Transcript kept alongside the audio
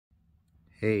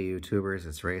Hey YouTubers,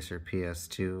 it's Racer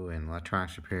PS2 and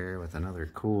Electronics Repair with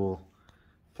another cool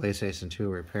PlayStation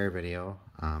 2 repair video.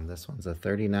 This one's a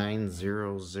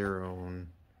 3900N.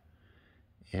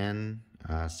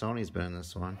 Sony's been in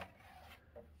this one.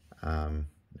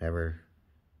 Never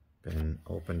been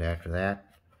opened after that.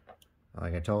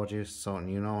 Like I told you, so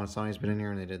you know when Sony's been in here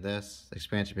and they did this. The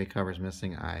expansion bay cover's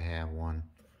missing. I have one.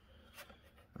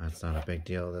 That's not a big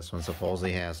deal. This one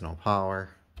supposedly has no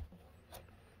power.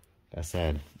 I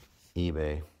said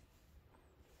eBay.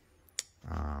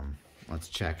 Let's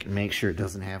check and make sure it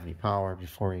doesn't have any power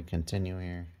before we continue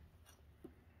here.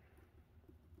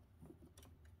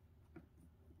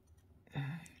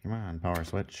 Come on, power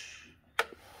switch.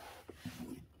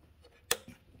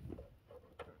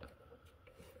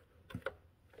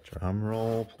 Drum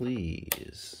roll,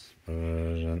 please.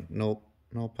 Nope,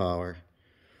 no power.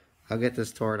 I'll get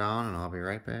this tore down and I'll be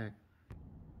right back.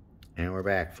 And we're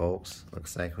back, folks.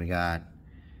 Looks like we got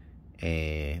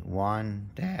a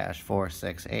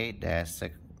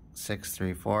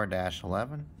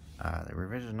 1-468-634-11. The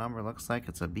revision number looks like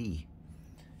it's a B.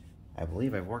 I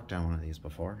believe I've worked on one of these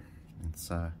before.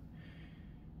 Let's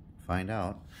find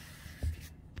out.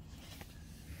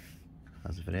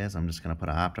 Because if it is, I'm just going to put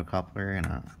an optocoupler and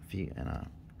a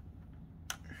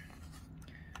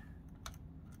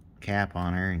cap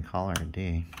on her and call her a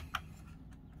D.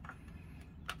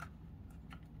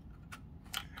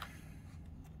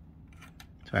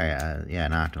 Sorry, yeah,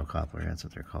 an optocoupler, that's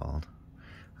what they're called.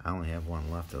 I only have one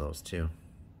left of those two.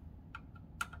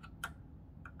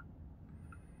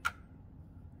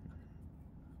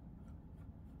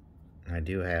 I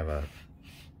do have a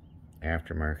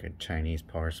aftermarket Chinese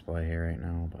power supply here right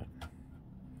now,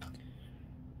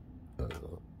 but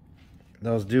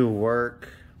those do work,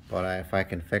 but if I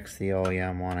can fix the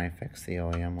OEM one, I fix the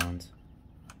OEM ones.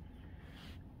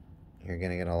 You're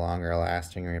gonna get a longer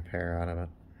lasting repair out of it.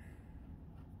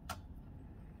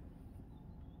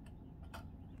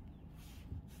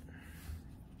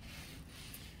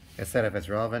 Like I said, if it's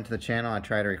relevant to the channel, I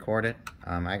try to record it.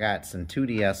 I got some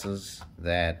 2DS's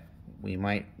that we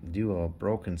might do a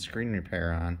broken screen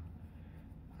repair on.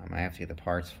 I have to get the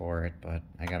parts for it, but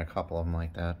I got a couple of them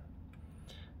like that.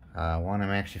 One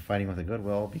I'm actually fighting with a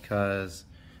Goodwill because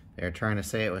they're trying to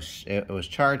say it was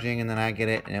charging, and then I get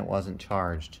it and it wasn't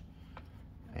charged.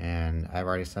 And I've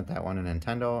already sent that one to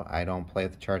Nintendo. I don't play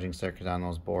with the charging circuit on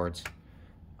those boards.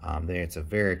 It's a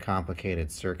very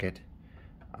complicated circuit.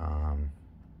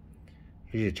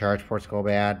 Usually charge ports go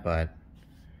bad, but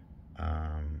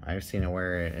I've seen it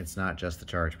where it's not just the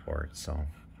charge port. So,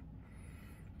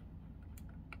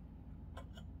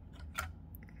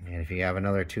 and if you have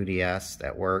another 2DS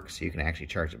that works, you can actually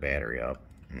charge the battery up,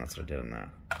 and that's what I did in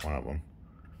one of them.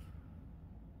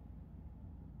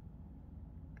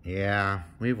 Yeah,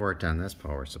 we've worked on this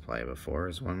power supply before.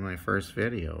 It's one of my first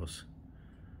videos.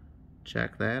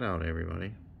 Check that out,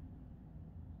 everybody.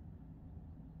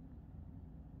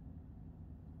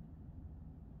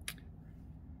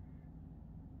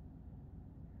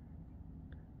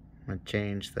 I'm gonna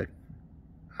change the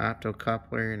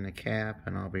optocoupler and the cap,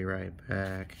 and I'll be right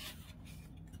back.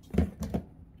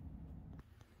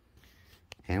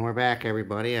 And we're back,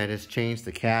 everybody. I just changed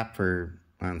the cap on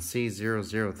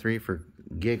C003 for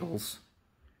giggles.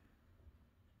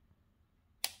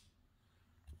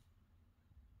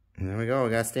 And there we go.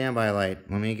 We got standby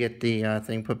light. Let me get the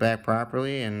thing put back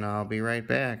properly, and I'll be right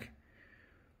back.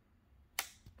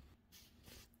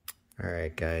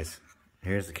 Alright, guys.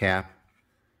 Here's the cap.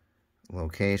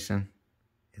 Location.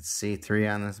 It's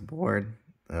C3 on this board.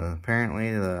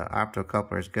 Apparently the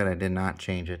optocoupler is good. I did not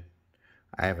change it.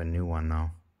 I have a new one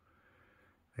though.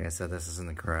 Like I said, this isn't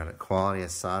the quality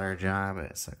of solder job.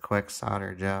 It's a quick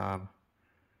solder job,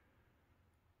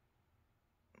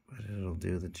 but it'll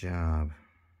do the job.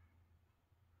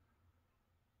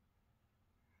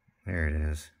 There it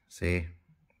is. See?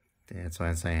 That's what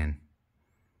I'm saying.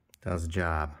 Does the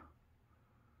job.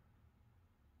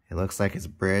 It looks like it's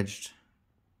bridged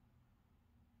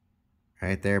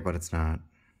right there, but it's not.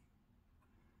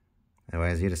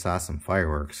 Otherwise, you'd have saw some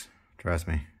fireworks. Trust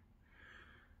me.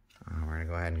 We're going to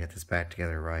go ahead and get this back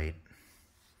together right.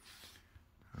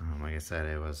 Like I said,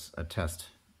 it was a test.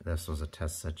 This was a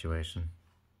test situation.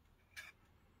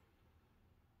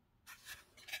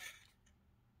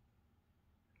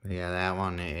 But yeah, that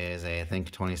one is I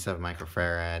think 27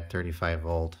 microfarad, 35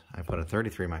 volt. I put a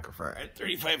 33 microfarad,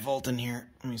 35 volt in here.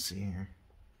 Let me see here.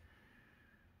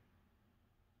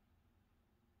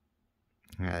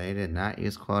 Yeah, they did not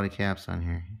use quality caps on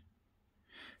here.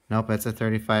 Nope, it's a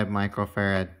 35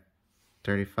 microfarad,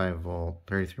 35 volt,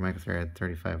 33 microfarad,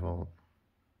 35 volt.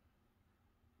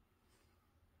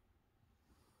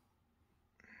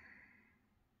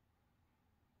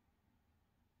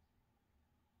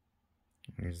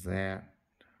 Here's that.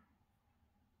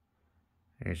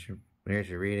 There's your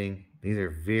reading. These are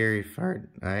very far.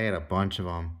 I had a bunch of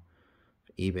them.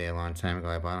 eBay a long time ago.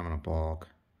 I bought them in a bulk.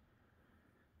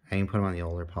 I can put them on the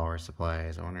older power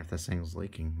supplies. I wonder if this thing's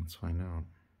leaking. Let's find out.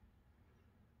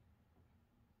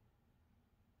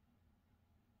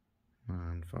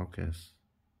 On focus.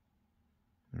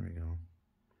 There we go.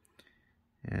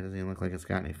 Yeah, it doesn't even look like it's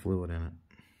got any fluid in it.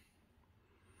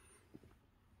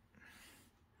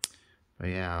 But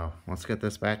yeah, let's get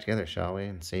this back together, shall we?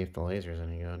 And see if the laser's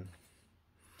any good.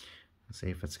 See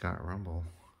if it's got rumble.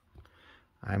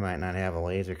 I might not have a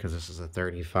laser because this is a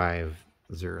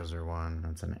 35001.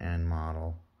 That's an N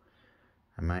model.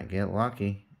 I might get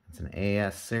lucky. It's an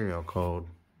AS serial code,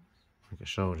 like I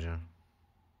showed you.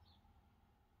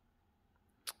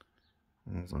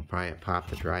 I'll probably pop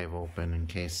the drive open in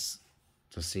case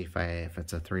to see if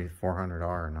it's a 400R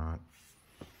or not.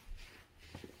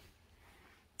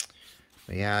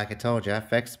 But yeah, like I told you, I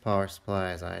fix power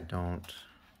supplies. I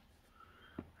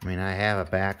mean, I have a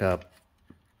backup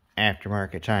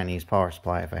aftermarket Chinese power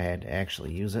supply if I had to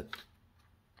actually use it.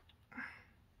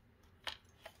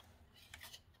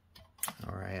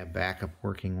 Or I have backup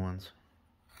working ones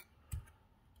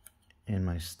in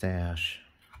my stash.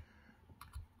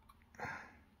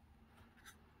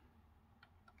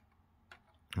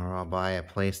 Or I'll buy a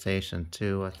PlayStation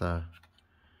 2 with a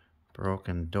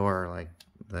broken door like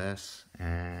this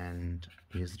and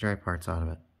use the drive parts out of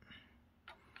it.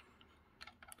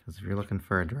 Because if you're looking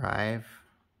for a drive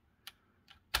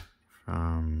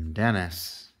from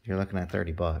Dennis, you're looking at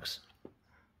 30 bucks.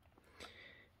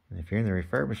 And if you're in the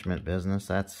refurbishment business,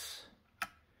 that's,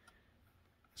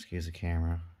 excuse the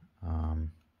camera,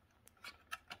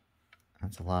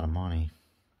 that's a lot of money.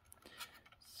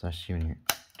 Especially when you're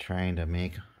trying to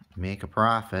make a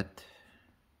profit.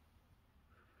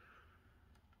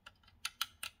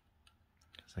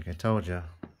 Because like I told you,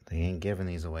 they ain't giving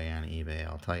these away on eBay,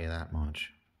 I'll tell you that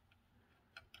much.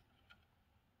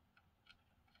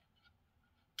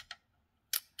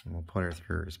 And we'll put her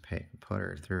through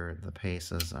the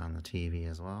paces on the TV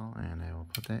as well, and I will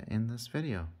put that in this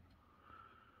video.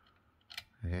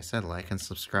 Like I said, like and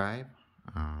subscribe.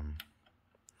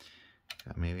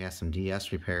 Maybe got some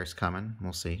DS repairs coming.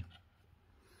 We'll see.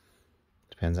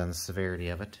 Depends on the severity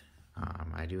of it.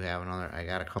 I do have I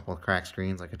got a couple of cracked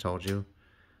screens, like I told you.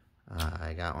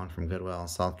 I got one from Goodwill in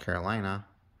South Carolina.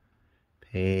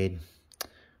 Paid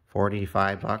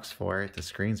 45 bucks for it. The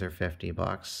screens are 50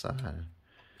 bucks.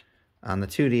 On the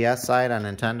 2DS side on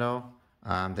Nintendo,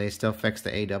 they still fix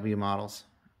the AW models.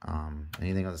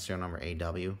 Anything with the serial number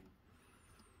AW.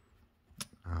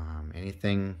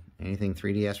 Anything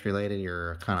 3DS related,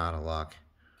 you're kind of out of luck.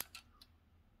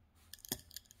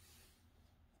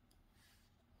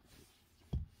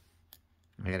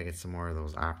 I gotta get some more of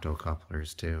those opto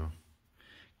couplers too.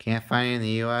 Can't find any in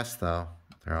the US though.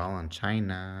 They're all in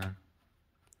China.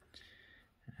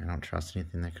 I don't trust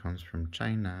anything that comes from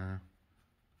China.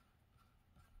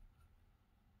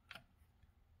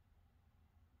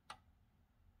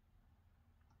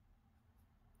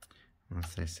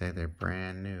 Unless they say they're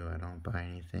brand new, I don't buy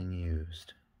anything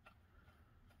used.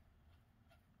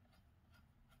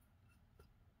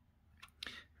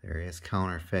 There is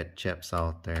counterfeit chips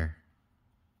out there.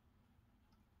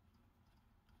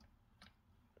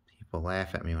 People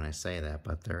laugh at me when I say that,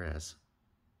 but there is.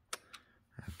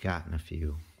 I've gotten a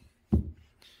few.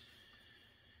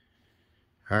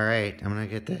 Alright, I'm going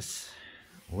to get this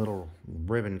little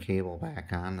ribbon cable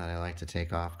back on that I like to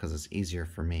take off because it's easier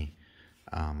for me.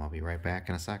 I'll be right back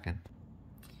in a second.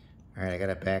 Alright, I got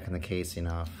it back in the casing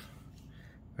off.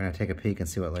 We're going to take a peek and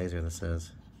see what laser this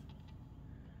is.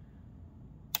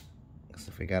 Because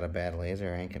if we got a bad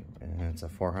laser, and it's a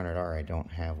 400R, I don't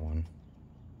have one.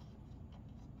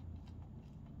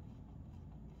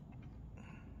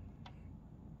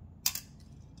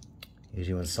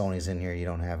 Usually when Sony's in here, you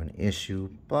don't have an issue,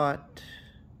 but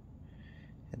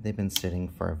if they've been sitting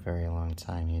for a very long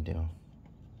time, you do.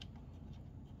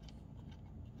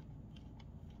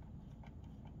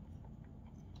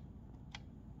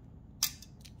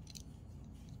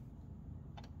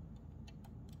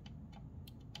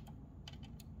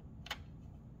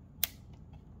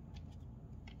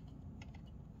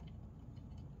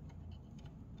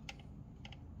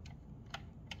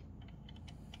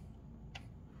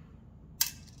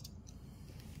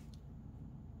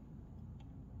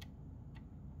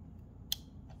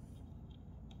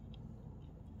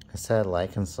 I said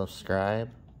like and subscribe.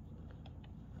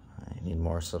 I need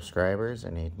more subscribers. I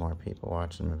need more people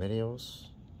watching my videos.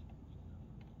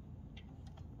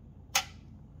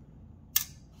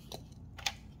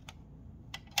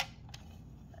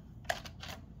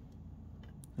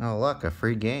 Oh, look, a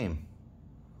free game.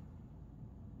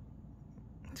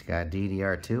 It's got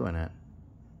DDR2 in it.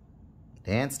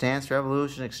 Dance Dance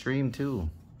Revolution Extreme 2.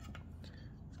 Let's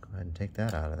go ahead and take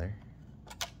that out of there.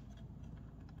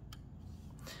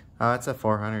 Oh, it's a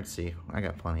 400C. I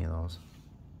got plenty of those.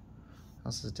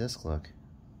 How's this disc look?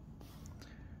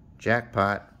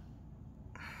 Jackpot.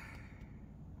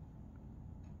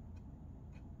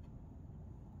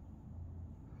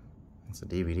 It's a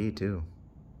DVD too.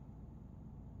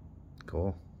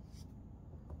 Cool.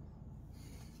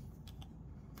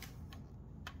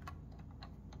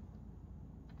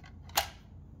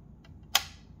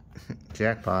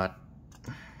 Jackpot.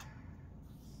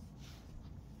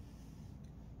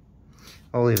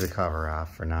 I'll leave the cover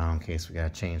off for now in case we gotta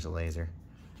change the laser.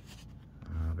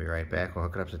 I'll be right back. We'll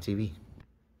hook it up to the TV.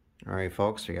 Alright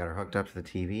folks, we got her hooked up to the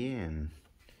TV and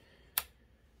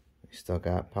we still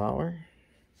got power.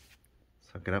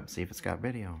 Let's hook it up and see if it's got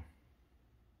video.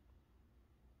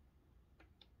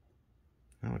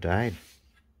 Oh, it died.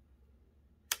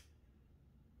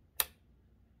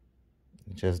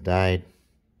 It just died.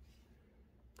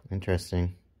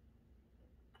 Interesting.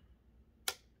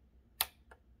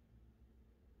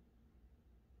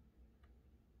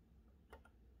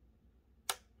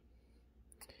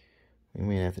 We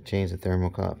may have to change the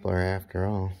thermocoupler after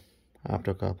all.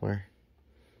 Optocoupler.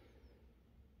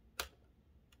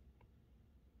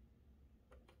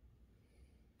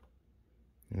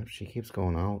 Yep, she keeps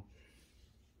going out.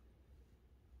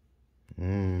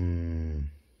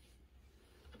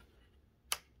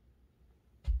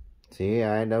 See,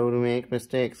 I know to make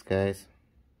mistakes, guys.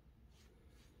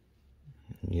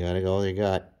 You gotta go with your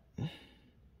gut.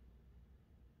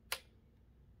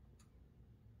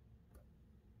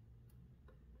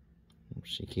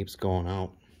 She keeps going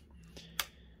out.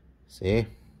 See?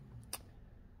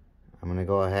 I'm gonna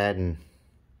go ahead and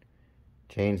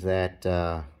change that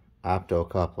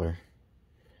optocoupler.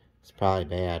 It's probably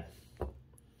bad.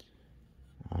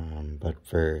 But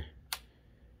for...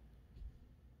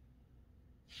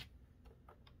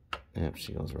 Yep,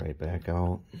 she goes right back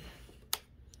out.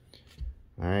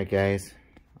 Alright guys,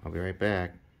 I'll be right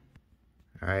back.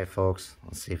 Alright folks,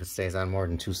 let's see if it stays on more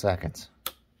than 2 seconds.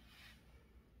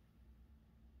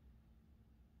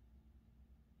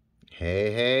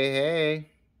 Hey, hey,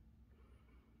 hey.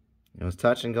 It was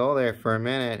touch and go there for a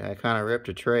minute. I kind of ripped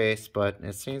a trace, but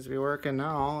it seems to be working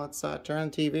now. Let's turn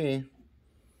the TV.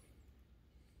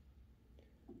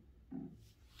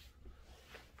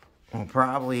 Well,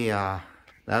 probably,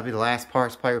 that'll be the last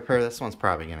parts supply repair this one's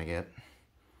probably going to get.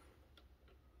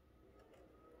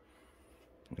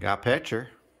 Got a picture.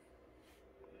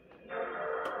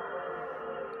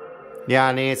 Yeah,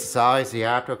 it needs, it's always the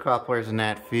optocouplers and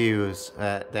that fuse,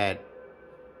 that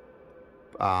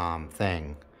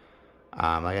thing.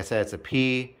 Like I said, it's a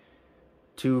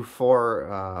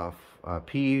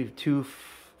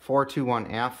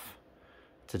P2421F.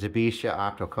 It's a Debisha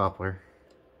optocoupler.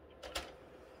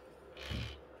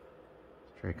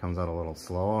 Sure, it comes out a little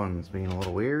slow and it's being a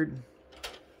little weird.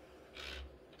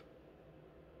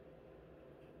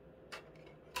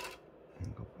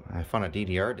 I found a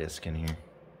DDR disc in here.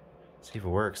 See if it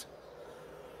works.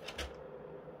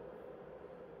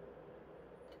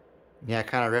 Yeah, I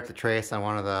kind of ripped the trace on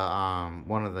one of the I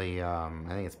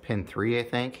think it's pin 3, I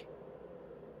think.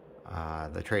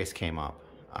 The trace came up.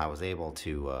 I was able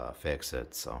to fix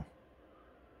it, so.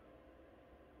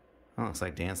 Oh, looks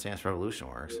like Dance Dance Revolution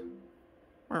works.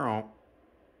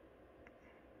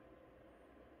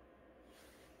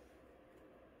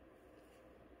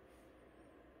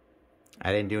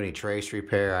 I didn't do any trace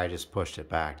repair. I just pushed it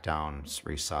back down,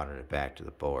 resoldered it back to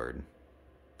the board.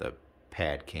 The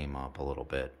pad came up a little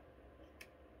bit.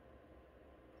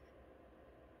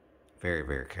 Very,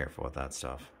 very careful with that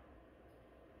stuff.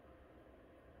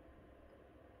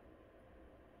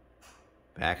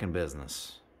 Back in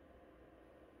business.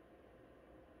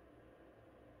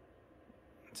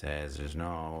 It says there's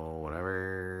no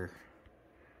whatever.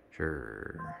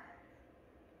 Sure.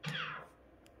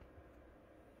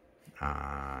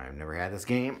 I've never had this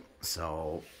game,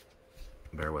 so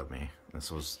bear with me.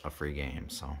 This was a free game,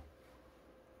 so.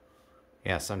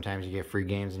 Yeah, sometimes you get free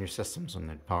games in your systems when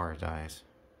the power dies.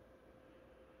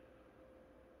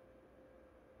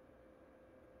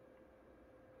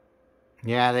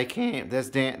 Yeah, they came. This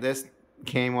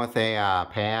came with a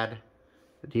pad,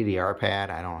 the DDR pad.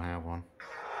 I don't have one.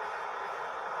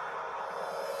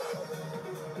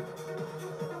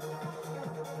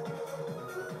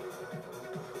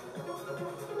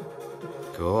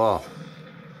 Cool.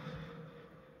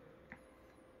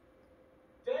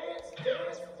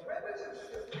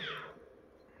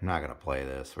 I'm not gonna play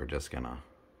this. We're just gonna.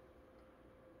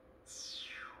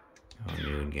 A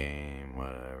new game,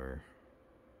 whatever.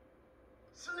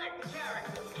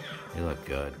 They look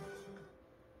good.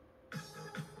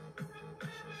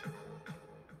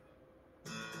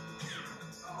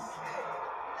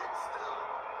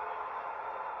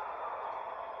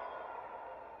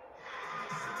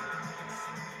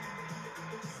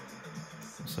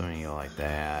 So you go like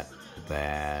that.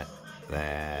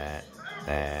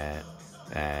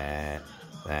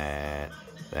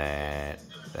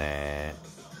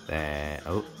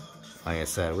 Oh, like I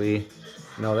said, we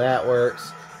know that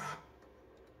works.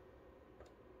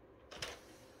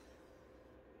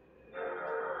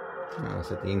 Notice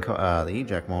that the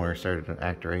eject motor started to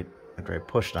activate after I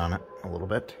pushed on it a little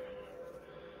bit.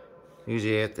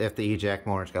 Usually, if the eject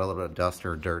motor's got a little bit of dust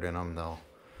or dirt in them,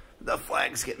 the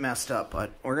flags get messed up.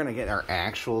 But we're gonna get our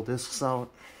actual discs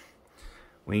out.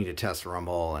 We need to test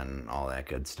rumble and all that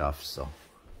good stuff. So,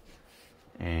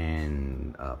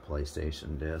 and a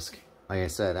PlayStation disc. Like I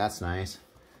said, that's nice.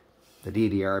 The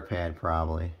DDR pad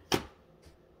probably.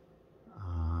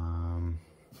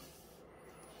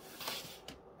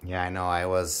 Yeah, I know.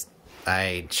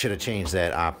 I should have changed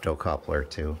that opto coupler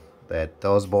too.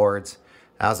 Those boards.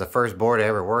 That was the first board I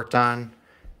ever worked on,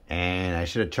 and I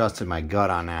should have trusted my gut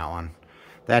on that one.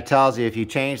 That tells you if you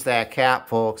change that cap,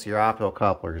 folks, your opto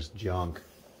coupler is junk.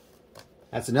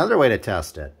 That's another way to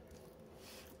test it.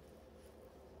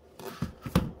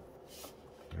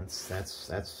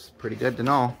 That's pretty good to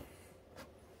know.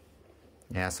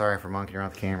 Yeah, sorry for monkeying around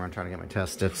with the camera. I'm trying to get my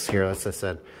test sticks here. As I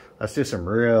said, let's do some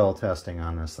real testing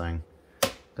on this thing.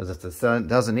 Because if it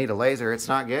doesn't need a laser, it's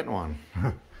not getting one.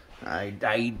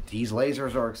 These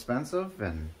lasers are expensive,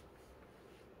 and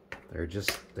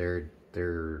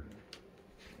they're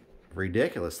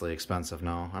ridiculously expensive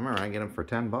now. I remember I get them for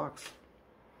 10 bucks.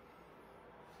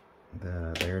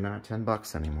 They're not 10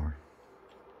 bucks anymore.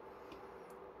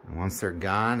 And once they're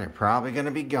gone, they're probably going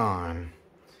to be gone.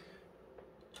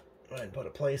 Go ahead and put a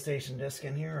PlayStation disc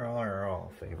in here, or our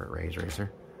all favorite Rage Racer.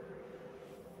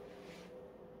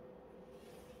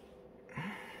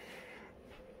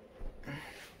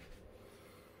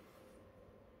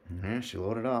 Yeah, she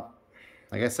loaded up.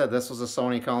 Like I said, this was a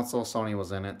Sony console. Sony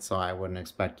was in it, so I wouldn't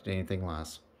expect anything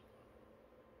less.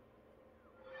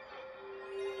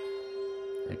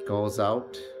 It goes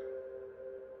out.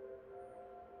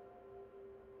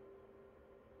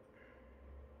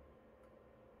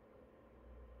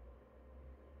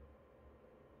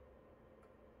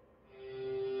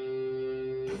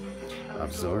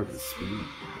 Absorb the speed.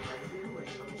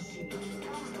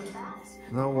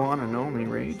 The one and only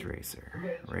Rage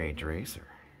Racer. Rage Racer.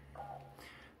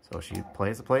 So she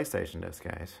plays the PlayStation disc,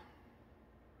 guys.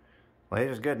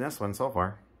 Laser's good in this one so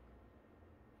far.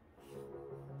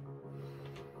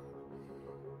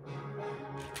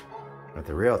 But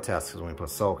the real test is when we put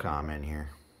SOCOM in here.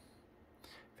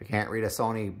 If you can't read a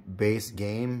Sony base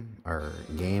game, or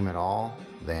game at all,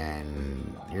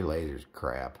 then your laser's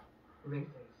crap.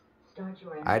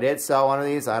 I did sell one of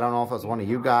these. I don't know if it was one of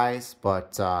you guys,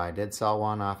 but I did sell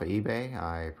one off of eBay.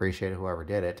 I appreciate whoever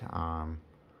did it.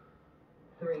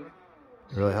 It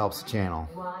really helps the channel.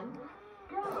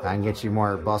 I can get you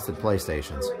more busted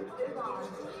PlayStations.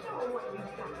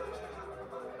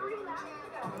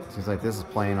 Seems like this is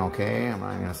playing okay. I'm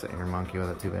not going to sit here and monkey with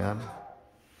it too bad.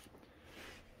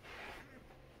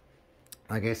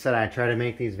 Like I said, I try to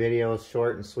make these videos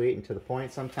short and sweet and to the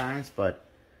point sometimes, but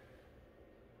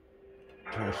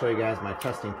I'm trying to show you guys my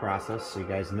testing process so you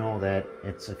guys know that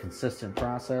it's a consistent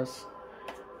process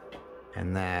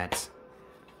and that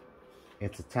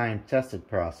it's a time-tested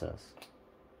process.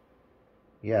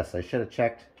 Yes, I should have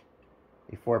checked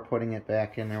before putting it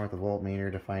back in there with the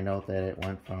voltmeter to find out that it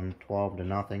went from 12 to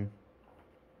nothing.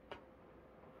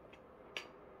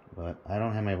 But I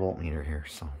don't have my voltmeter here,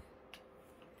 so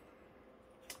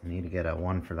I need to get a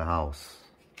one for the house.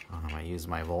 I use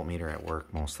my voltmeter at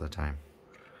work most of the time.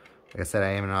 Like I said,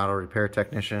 I am an auto repair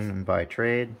technician by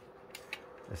trade.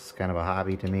 This is kind of a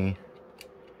hobby to me.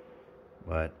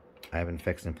 But I've been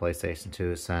fixing PlayStation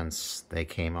 2 since they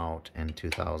came out in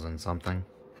 2000 something.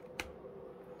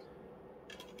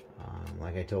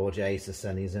 Like I told you, I used to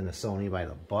send these into Sony by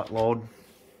the buttload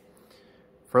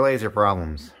for laser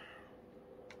problems.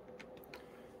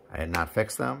 I did not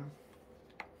fix them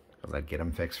because I'd get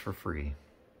them fixed for free.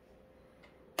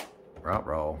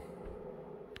 Ruh-roh.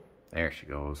 There she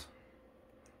goes.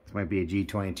 This might be a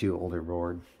G22 older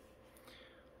board.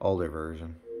 Older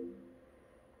version.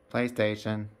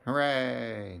 PlayStation.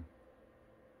 Hooray!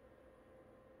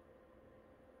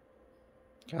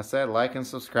 Like I said, like and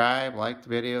subscribe. Like the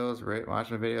videos.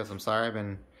 Watch my videos. I'm sorry I've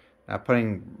been not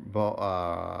putting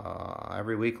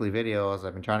every weekly videos.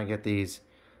 I've been trying to get these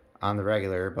on the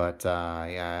regular, but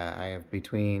yeah, I have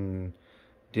between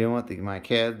dealing with my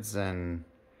kids and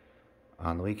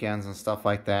on the weekends and stuff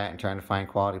like that and trying to find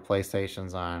quality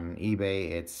PlayStations on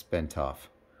eBay, it's been tough.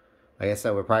 Like I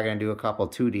said, we're probably going to do a couple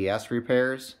 2DS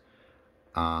repairs.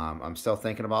 I'm still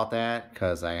thinking about that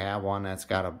because I have one that's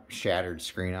got a shattered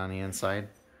screen on the inside.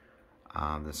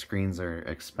 The screens are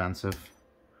expensive.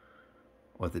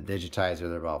 With the digitizer,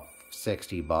 they're about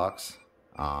 $60.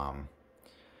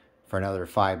 For another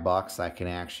 $5, I can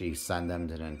actually send them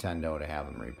to Nintendo to have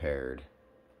them repaired.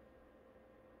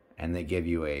 And they give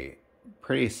you a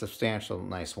pretty substantial,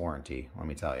 nice warranty, let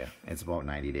me tell you. It's about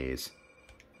 90 days.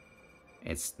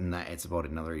 It's about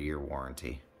another year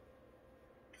warranty.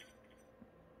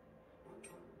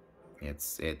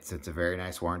 It's a very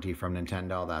nice warranty from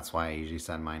Nintendo. That's why I usually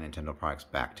send my Nintendo products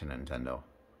back to Nintendo.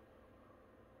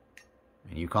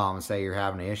 And you call them and say you're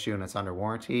having an issue and it's under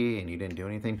warranty and you didn't do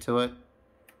anything to it,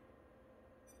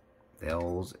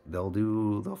 they'll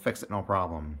fix it no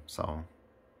problem. So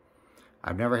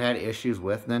I've never had issues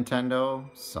with Nintendo,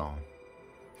 so,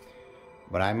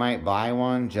 but I might buy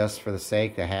one just for the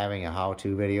sake of having a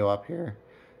how-to video up here.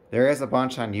 There is a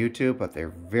bunch on YouTube, but they're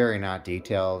very not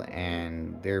detailed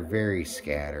and they're very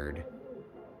scattered.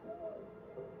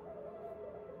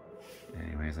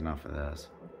 Anyways, enough of this.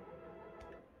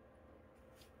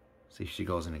 See if she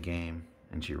goes in a game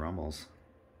and she rumbles.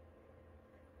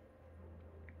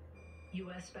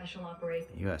 U.S. Special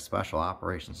Operations. U.S. Special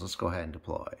Operations. Let's go ahead and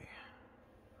deploy.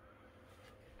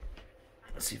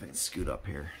 Let's see if I can scoot up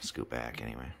here. Scoot back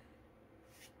anyway.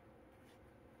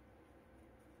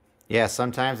 Yeah,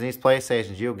 sometimes in these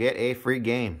PlayStations you'll get a free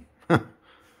game.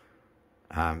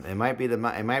 It might be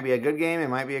a good game. It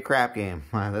might be a crap game.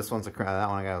 This one's that one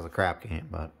I got was a crap game,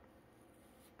 but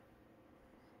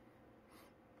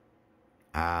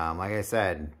like I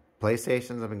said,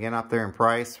 PlayStations have been getting up there in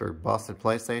price for busted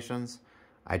PlayStations.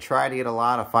 I tried to get a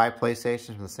lot of 5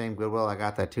 PlayStations from the same Goodwill I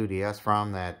got that 2DS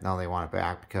from. That now they want it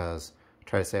back because I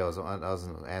tried to say it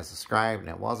wasn't as described and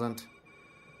it wasn't.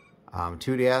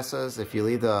 2DSs, if you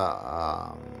leave the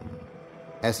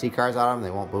SD cards out of them,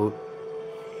 they won't boot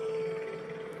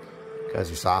because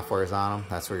your software is on them.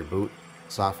 That's where your boot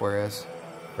software is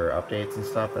for updates and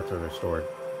stuff. That's where they're stored.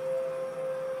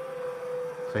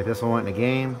 So this one went in the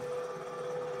game. Team,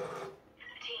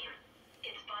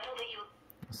 it's vital that you...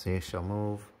 Let's see if she'll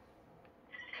move.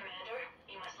 Commander,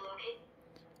 you must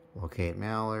Locate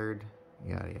Mallard.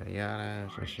 Yada, yada, yada.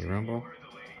 Does she rumble?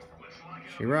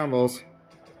 She rumbles.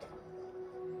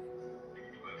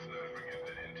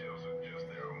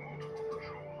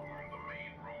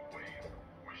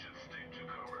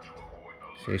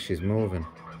 See, she's moving.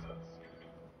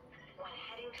 When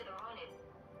heading to the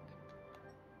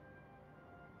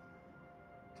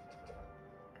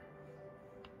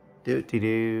rendezvous.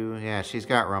 Doo-dee-doo. Yeah, she's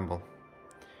got rumble.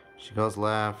 She goes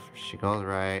left, she goes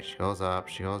right, she goes up,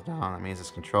 she goes down. That means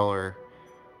this controller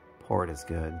port is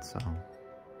good, so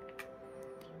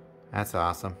that's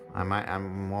awesome.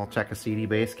 We'll check a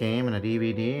CD-based game and a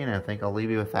DVD, and I think I'll leave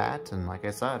you with that. And like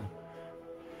I said,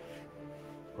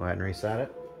 go ahead and reset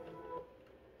it.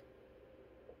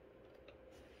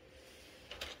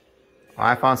 Well,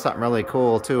 I found something really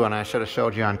cool too, and I should have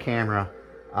showed you on camera.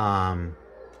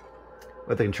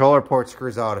 With the controller port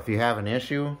screws out, if you have an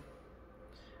issue,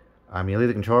 you leave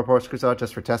the controller port screws out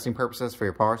just for testing purposes for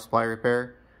your power supply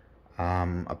repair.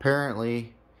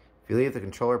 Apparently, if you leave the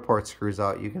controller port screws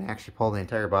out, you can actually pull the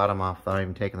entire bottom off without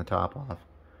even taking the top off.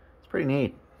 It's pretty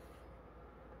neat.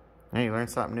 Hey, you learn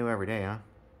something new every day, huh?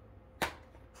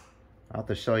 I'll have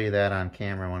to show you that on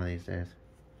camera one of these days.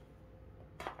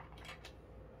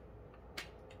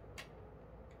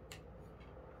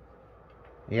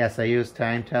 Yes, I use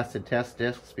time-tested test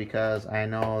discs because I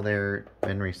know they've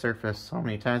been resurfaced so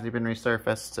many times. They've been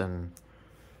resurfaced and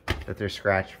that they're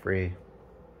scratch-free.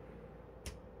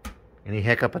 Any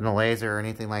hiccup in the laser or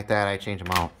anything like that, I change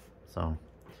them out. So,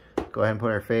 go ahead and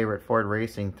put our favorite Ford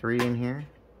Racing 3 in here.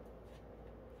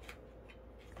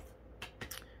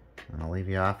 And I'll leave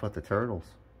you off with the turtles.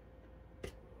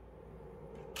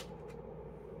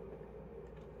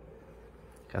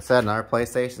 Like I said, another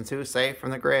PlayStation 2 saved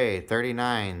from the grave,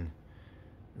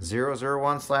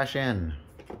 39001/N.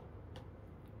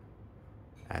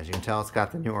 As you can tell, it's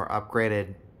got the newer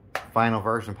upgraded final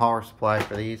version power supply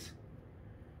for these.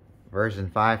 Version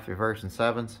 5 through version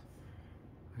 7s.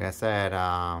 Like I said,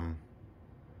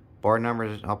 board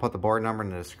numbers, I'll put the board number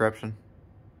in the description.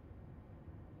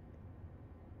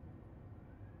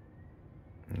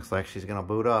 Looks like she's gonna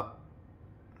boot up.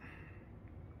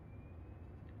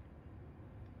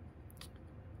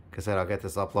 Like I said, I'll get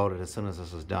this uploaded as soon as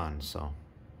this is done, so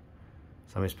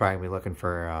somebody's probably gonna be looking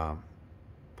for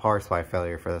power supply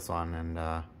failure for this one, and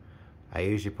I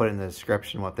usually put in the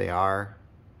description what they are,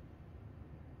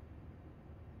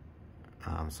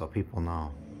 so people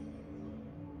know.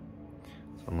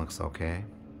 This one looks okay.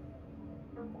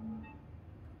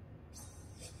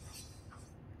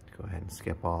 Go ahead and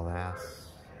skip all that.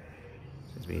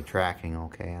 Seems to be tracking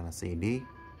okay on a CD.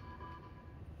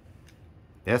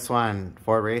 This one,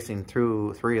 Ford Racing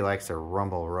 3 likes to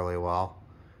rumble really well.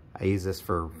 I use this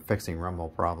for fixing rumble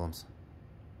problems.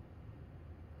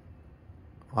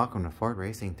 Welcome to Ford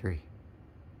Racing 3.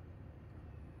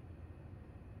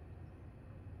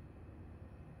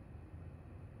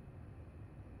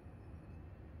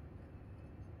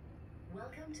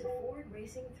 Welcome to Ford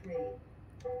Racing 3.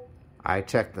 I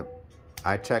checked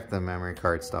the memory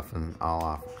card stuff and all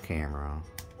off camera.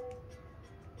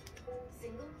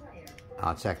 Single player.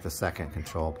 I'll check the second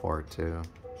control port too.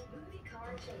 Movie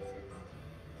car chases.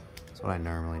 That's what I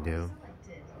normally do.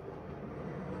 Selected.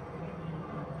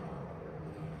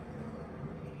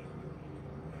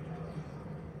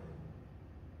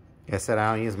 Like I said,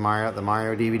 I don't use the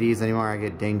Mario DVDs anymore. I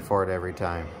get dinged for it every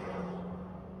time.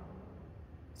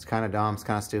 It's kind of dumb, it's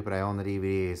kind of stupid. I own the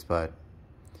DVDs, but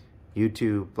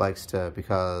YouTube likes to,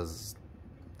 because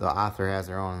the author has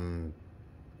their own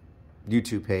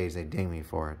YouTube page, they ding me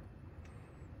for it.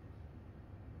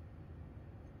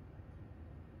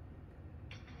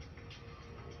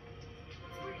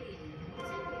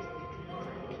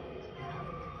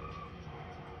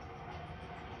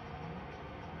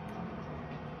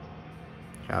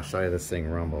 I'll show you this thing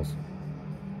rumbles.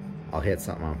 I'll hit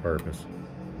something on purpose.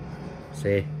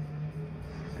 See?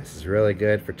 This is really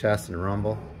good for testing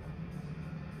rumble.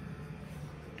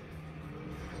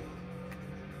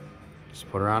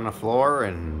 Just put her on the floor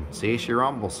and see if she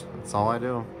rumbles. That's all I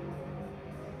do.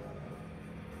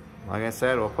 Like I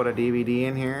said, we'll put a DVD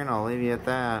in here and I'll leave you at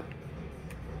that.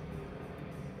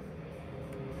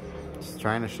 Just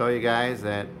trying to show you guys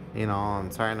that, you know,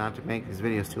 I'm sorry not to make these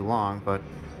videos too long, but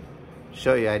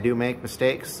show you I do make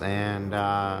mistakes, and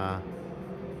I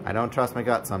don't trust my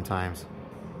gut sometimes.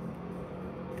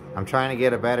 I'm trying to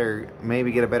get a better,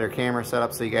 maybe get a better camera set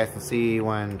up so you guys can see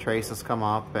when traces come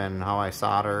up and how I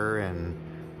solder and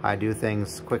how I do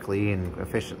things quickly and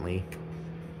efficiently.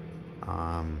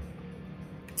 I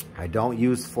don't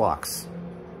use flux.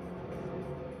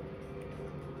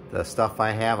 The stuff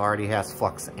I have already has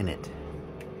flux in it.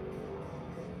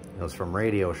 It was from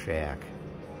Radio Shack.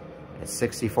 It's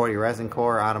 6040 resin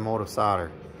core automotive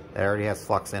solder. That already has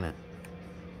flux in it.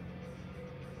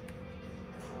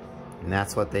 And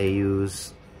that's what they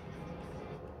use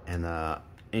in the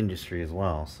industry as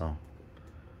well, so.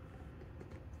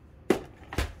 I'm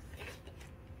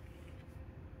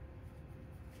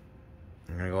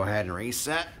gonna go ahead and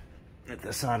reset. Get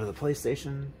this out of the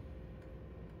PlayStation.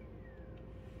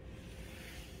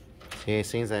 See, it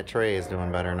seems that tray is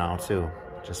doing better now too.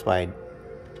 Just by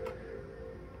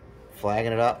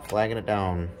flagging it up, flagging it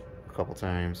down a couple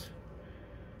times.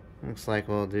 Looks like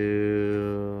we'll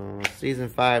do Season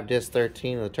 5, Disc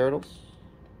 13 of the Turtles.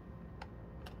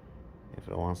 If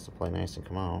it wants to play nice and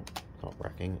come out without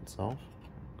wrecking itself.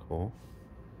 Cool.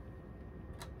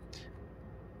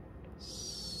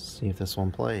 See if this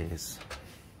one plays.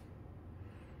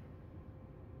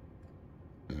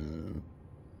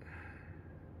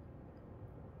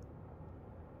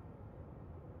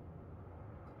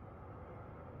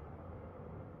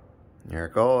 There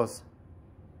it goes.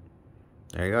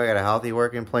 There you go. I got a healthy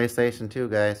working PlayStation 2,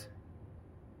 guys.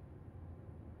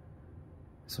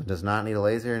 So it does not need a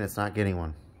laser, and it's not getting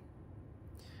one.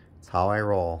 It's how I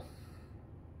roll.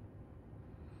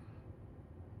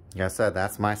 Like I said,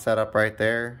 that's my setup right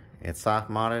there. It's soft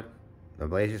mounted. The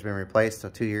laser's been replaced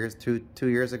 2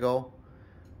 years ago.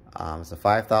 It's a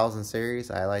 5000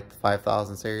 series. I like the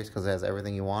 5000 series because it has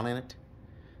everything you want in it.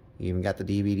 You even got the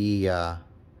DVD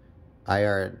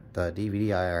IR, the DVD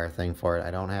IR thing for it.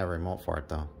 I don't have a remote for it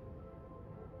though.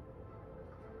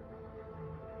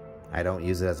 I don't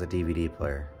use it as a DVD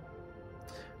player.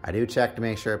 I do check to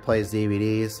make sure it plays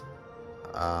DVDs.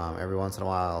 Every once in a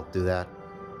while I'll do that.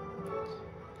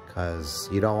 Because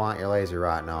you don't want your laser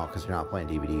rotting out because you're not playing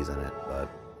DVDs in it, but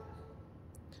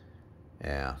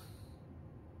yeah.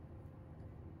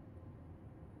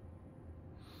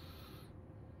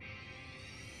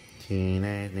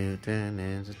 Teenage Mutant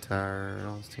Ninja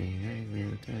Turtles, Teenage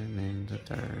Mutant Ninja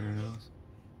Turtles.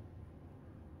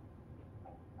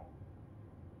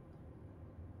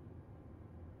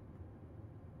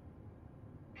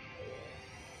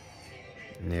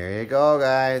 And there you go,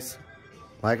 guys.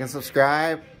 Like and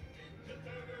subscribe.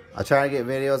 I'll try to get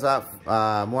videos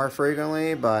up more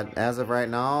frequently, but as of right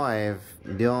now, I've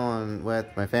been dealing with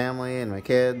my family and my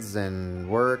kids and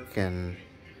work, and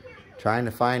trying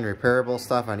to find repairable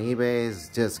stuff on eBay is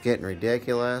just getting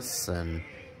ridiculous, and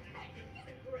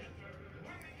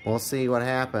we'll see what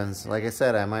happens. Like I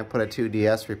said, I might put a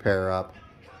 2DS repair up.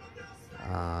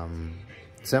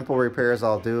 Simple repairs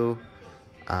I'll do.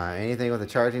 Anything with a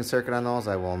charging circuit on those,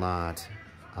 I will not.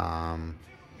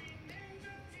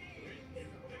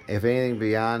 If anything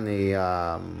beyond the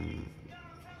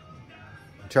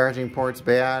charging port's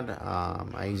bad,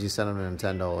 I usually send them to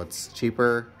Nintendo. It's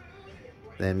cheaper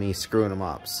than me screwing them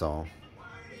up. So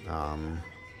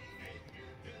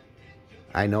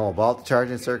I know about the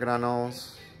charging circuit on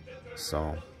those.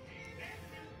 So,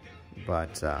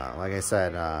 but like I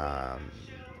said,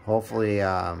 hopefully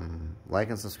like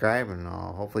and subscribe, and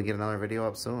I'll hopefully get another video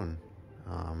up soon.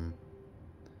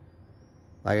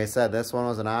 Like I said, this one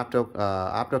was an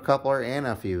optocoupler and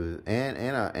a fuse and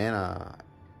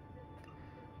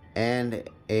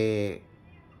a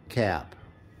cap.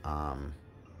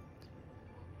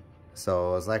 So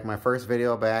it was like my first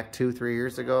video back 2-3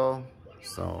 years ago.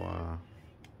 So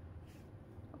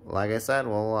like I said,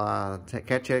 we'll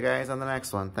catch you guys on the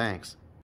next one. Thanks.